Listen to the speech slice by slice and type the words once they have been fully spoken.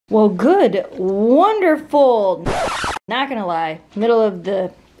Well, good, wonderful. Not gonna lie, middle of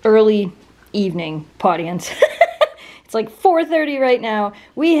the early evening audience. It's like 4:30 right now.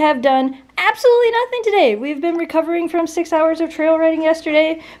 We have done absolutely nothing today. We've been recovering from 6 hours of trail riding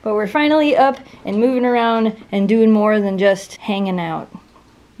yesterday, but we're finally up and moving around and doing more than just hanging out.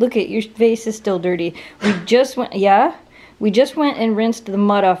 Look at your face is still dirty. We just went, yeah? We just went and rinsed the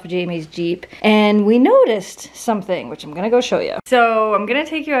mud off of Jamie's Jeep, and we noticed something, which I'm gonna go show you. So I'm gonna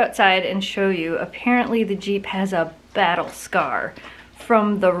take you outside and show you. Apparently the Jeep has a battle scar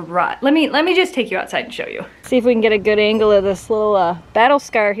from the rut. Let me just take you outside and show you. See if we can get a good angle of this little battle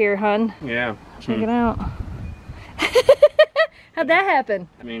scar here, hun. Yeah. Check it out. How'd that happen?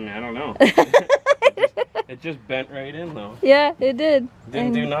 I mean, I don't know. It just bent right in though. Yeah, it did.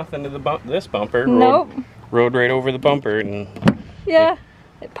 Didn't do nothing to the this bumper. Nope. Rode right over the bumper and. Yeah,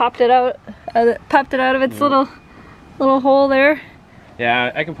 it popped it out. Popped it out of its little hole there.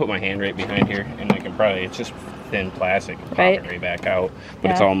 Yeah, I can put my hand right behind here, and I can probably. It's just thin plastic. Pop right. It right back out, but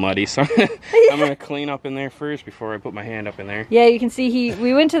yeah. It's all muddy. So I'm gonna clean up in there first before I put my hand up in there. Yeah, you can see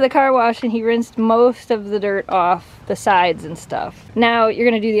we went to the car wash and he rinsed most of the dirt off the sides and stuff. Now you're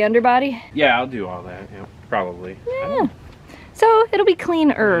gonna do the underbody. Yeah, I'll do all that. Yeah, probably. Yeah. So it'll be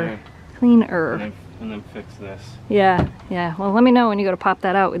cleaner. Yeah. Cleaner. And then fix this. Yeah, yeah. Well, let me know when you go to pop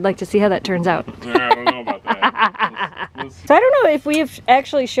that out. We'd like to see how that turns out. I don't know about that. So I don't know if we've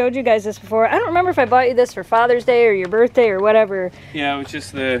actually showed you guys this before. I don't remember if I bought you this for Father's Day or your birthday or whatever. Yeah, it was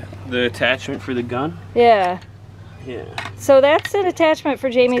just the attachment for the gun. Yeah. Yeah. So that's an attachment for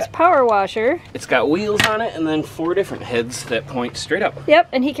Jamie's power washer. It's got wheels on it and then 4 different heads that point straight up. Yep,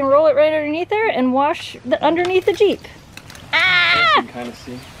 and he can roll it right underneath there and wash underneath the Jeep. Ah! You can kind of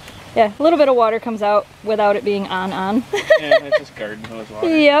see. Yeah, a little bit of water comes out without it being on. Yeah, that's just garden hose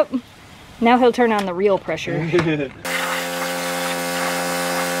water. Yep. Now he'll turn on the real pressure.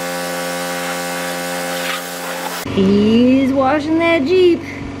 He's washing that Jeep.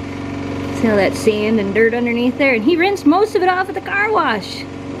 See all that sand and dirt underneath there? And he rinsed most of it off at the car wash.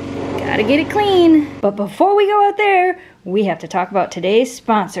 Gotta get it clean. But before we go out there, we have to talk about today's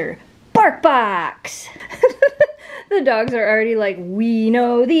sponsor, BarkBox. The dogs are already like, we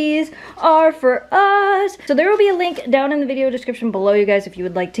know these are for us. So there will be a link down in the video description below, you guys, if you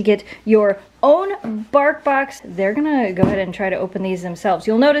would like to get your own BarkBox. They're gonna go ahead and try to open these themselves.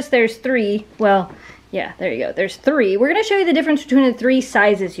 You'll notice there's 3. Well, yeah, there you go. There's 3. We're gonna show you the difference between the 3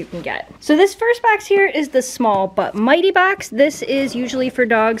 sizes you can get. So this first box here is the small but mighty box. This is usually for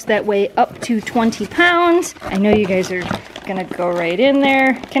dogs that weigh up to 20 pounds. I know you guys are gonna go right in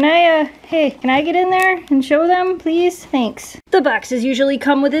there. Can I, hey, can I get in there and show them, please? Thanks. The boxes usually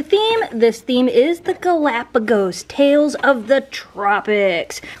come with a theme. This theme is the Galapagos, Tales of the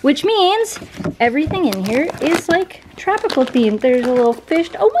Tropics, which means everything in here is like tropical themed. There's a little fish.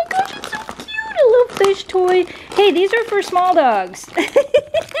 Oh my gosh, it's so cute. A little fish toy. Hey, these are for small dogs.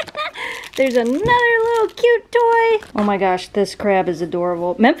 There's another little cute toy. Oh my gosh, this crab is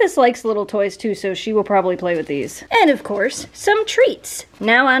adorable. Memphis likes little toys too, so she will probably play with these. And of course, some treats.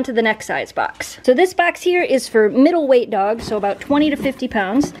 Now on to the next size box. So this box here is for middleweight dogs, so about 20 to 50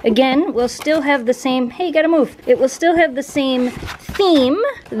 pounds. Again, we'll still have the same, hey, you gotta move. It will still have the same theme.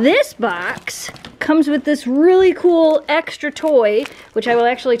 This box comes with this really cool extra toy, which I will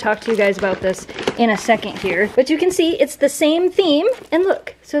actually talk to you guys about this in a second here. But you can see it's the same theme, and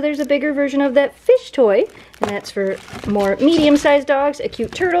look, so there's a bigger version of that fish toy, and that's for more medium-sized dogs, a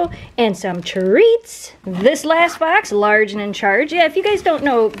cute turtle, and some treats. This last box, large and in charge. Yeah, if you guys don't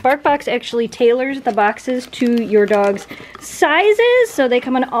know, BarkBox actually tailors the boxes to your dog's sizes, so they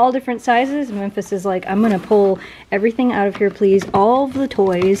come in all different sizes. Memphis is like, I'm gonna pull everything out of here, please, all of the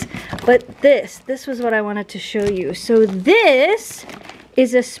toys. But this was what I wanted to show you. So this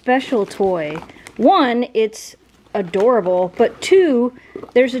is a special toy. 1, it's adorable, but 2,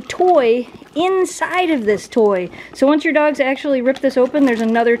 there's a toy inside of this toy. So once your dogs actually rip this open, there's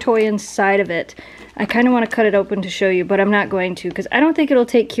another toy inside of it. I kind of want to cut it open to show you, but I'm not going to because I don't think it'll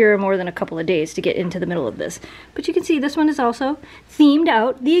take Kira more than a couple of days to get into the middle of this. But you can see this one is also themed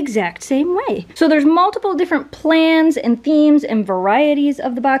out the exact same way. So there's multiple different plans and themes and varieties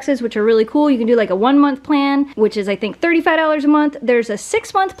of the boxes, which are really cool. You can do like a 1-month plan, which is I think $35 a month. There's a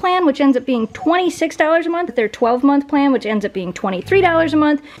 6-month plan, which ends up being $26 a month. Their 12-month plan, which ends up being $23 a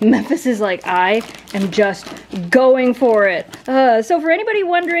month. Memphis is like, I am just going for it. So for anybody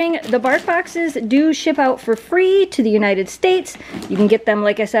wondering, the BarkBoxes do ship out for free to the United States. You can get them,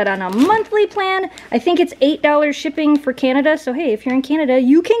 like I said, on a monthly plan. I think it's $8 shipping for Canada. So hey, if you're in Canada,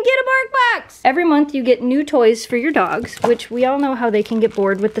 you can get a BarkBox. Every month you get new toys for your dogs, which we all know how they can get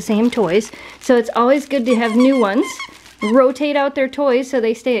bored with the same toys. So it's always good to have new ones. rotate out their toys so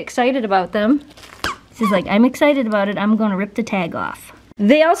they stay excited about them. This is like, I'm excited about it, I'm gonna rip the tag off.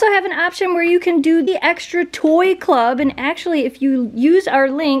 They also have an option where you can do the extra toy club, and actually if you use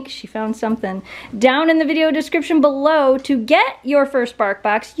our link, she found something, down in the video description below to get your first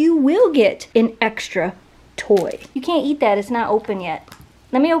BarkBox, you will get an extra toy. You can't eat that, it's not open yet.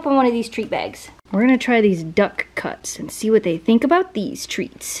 Let me open one of these treat bags. We're gonna try these duck cuts and see what they think about these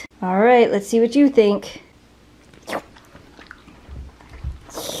treats. All right, let's see what you think.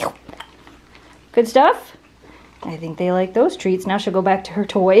 Good stuff? I think they like those treats. Now she'll go back to her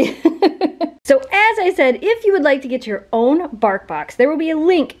toy. So as I said, if you would like to get your own BarkBox, there will be a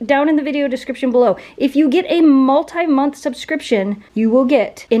link down in the video description below. If you get a multi-month subscription, you will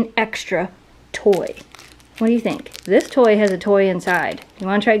get an extra toy. What do you think? This toy has a toy inside. You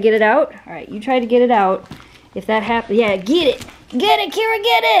want to try to get it out? All right, you try to get it out. If that happens, yeah, get it. Get it, Kira,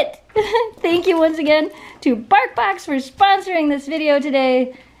 get it. Thank you once again to BarkBox for sponsoring this video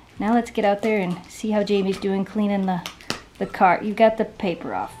today. Now let's get out there and see how Jamie's doing cleaning the car. You got the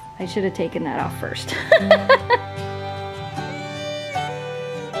paper off. I should have taken that off first.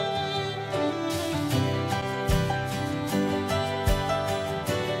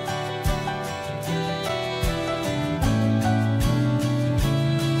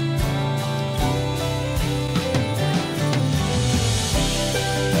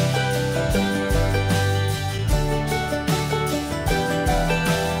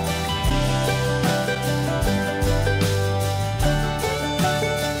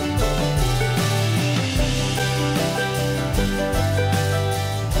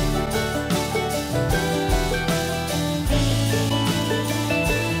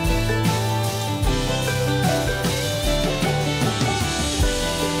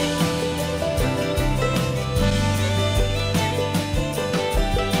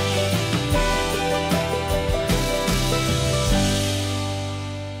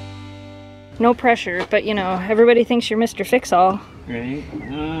 No pressure, but you know, everybody thinks you're Mr. Fix-All. Right?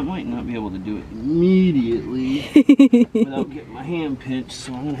 I might not be able to do it immediately without getting my hand pinched,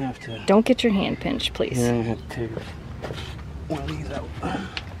 so I'm gonna have to... Don't get your hand pinched, please. Yeah, I'm gonna have to take one of these out.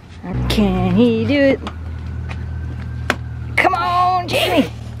 Can he do it? Come on,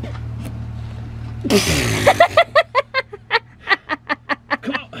 Jamie!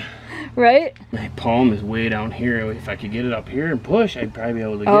 Come on! Right? My palm is way down here. If I could get it up here and push, I'd probably be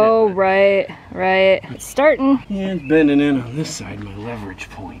able to get it. Oh, right, right. It's starting. Yeah, it's bending in on this side, my leverage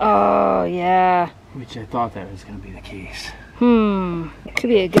point. Oh, yeah. Which I thought that was going to be the case. Could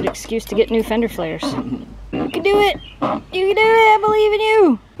be a good excuse to get new fender flares. You can do it! You can do it! I believe in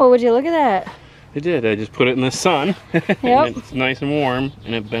you! Oh, would you look at that? I did. I just put it in the sun. Yep. And it's nice and warm,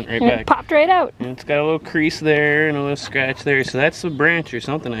 and it bent right And back. it popped right out. And it's got a little crease there and a little scratch there. So that's a branch or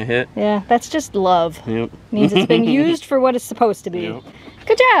something I hit. Yeah, that's just love. Yep. Means it's been used for what it's supposed to be. Yep.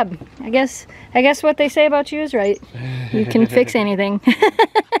 Good job. I guess what they say about you is right. You can fix anything.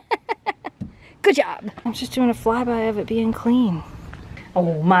 Good job. I'm just doing a flyby of it being clean.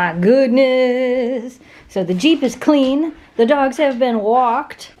 Oh my goodness. So the Jeep is clean. The dogs have been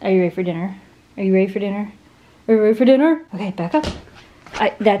walked. Are you ready for dinner? Are you ready for dinner? Are you ready for dinner? Okay, back up.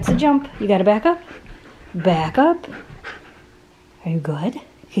 That's a jump. You gotta back up. Back up. Are you good?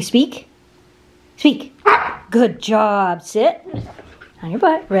 Okay, speak. Speak. Good job. Sit. On your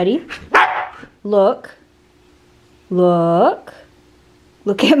butt. Ready? Look. Look.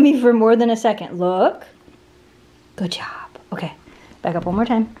 Look at me for more than a second. Look. Good job. Okay. Back up one more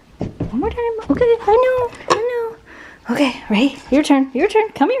time. One more time. Okay, I know. Okay, ready? Your turn. Your turn.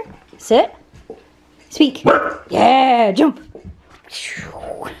 Come here. Sit. Speak. Yeah, jump.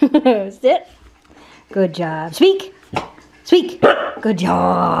 Sit. Good job. Speak. Speak. Good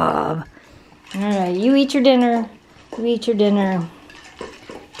job. All right, you eat your dinner. You eat your dinner.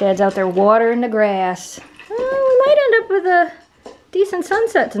 Dad's out there watering the grass. We might end up with a decent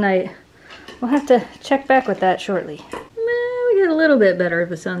sunset tonight. We'll have to check back with that shortly. We get a little bit better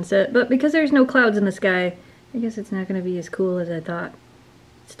of a sunset, but because there's no clouds in the sky, I guess it's not going to be as cool as I thought.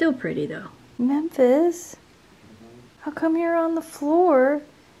 Still pretty though. Memphis, how come you're on the floor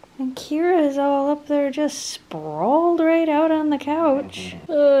and Kira is all up there just sprawled right out on the couch?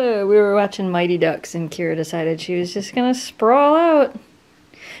 We were watching Mighty Ducks and Kira decided she was just gonna sprawl out.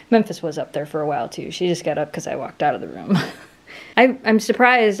 Memphis was up there for a while too. She just got up because I walked out of the room. I'm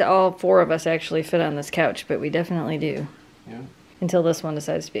surprised all four of us actually fit on this couch, but we definitely do. Yeah. Until this one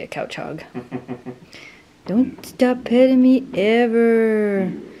decides to be a couch hog. Don't stop petting me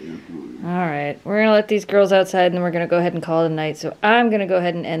ever. Alright, we're going to let these girls outside and then we're going to go ahead and call it a night. So I'm going to go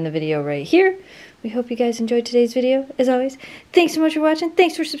ahead and end the video right here. We hope you guys enjoyed today's video. As always, thanks so much for watching.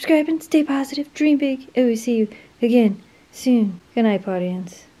 Thanks for subscribing. Stay positive. Dream big. And we'll see you again Soon. Good night,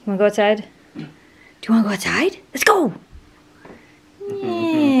 audience. You wanna go outside? Do you wanna go outside? Let's go!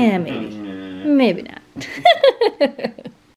 Yeah, maybe. Maybe not.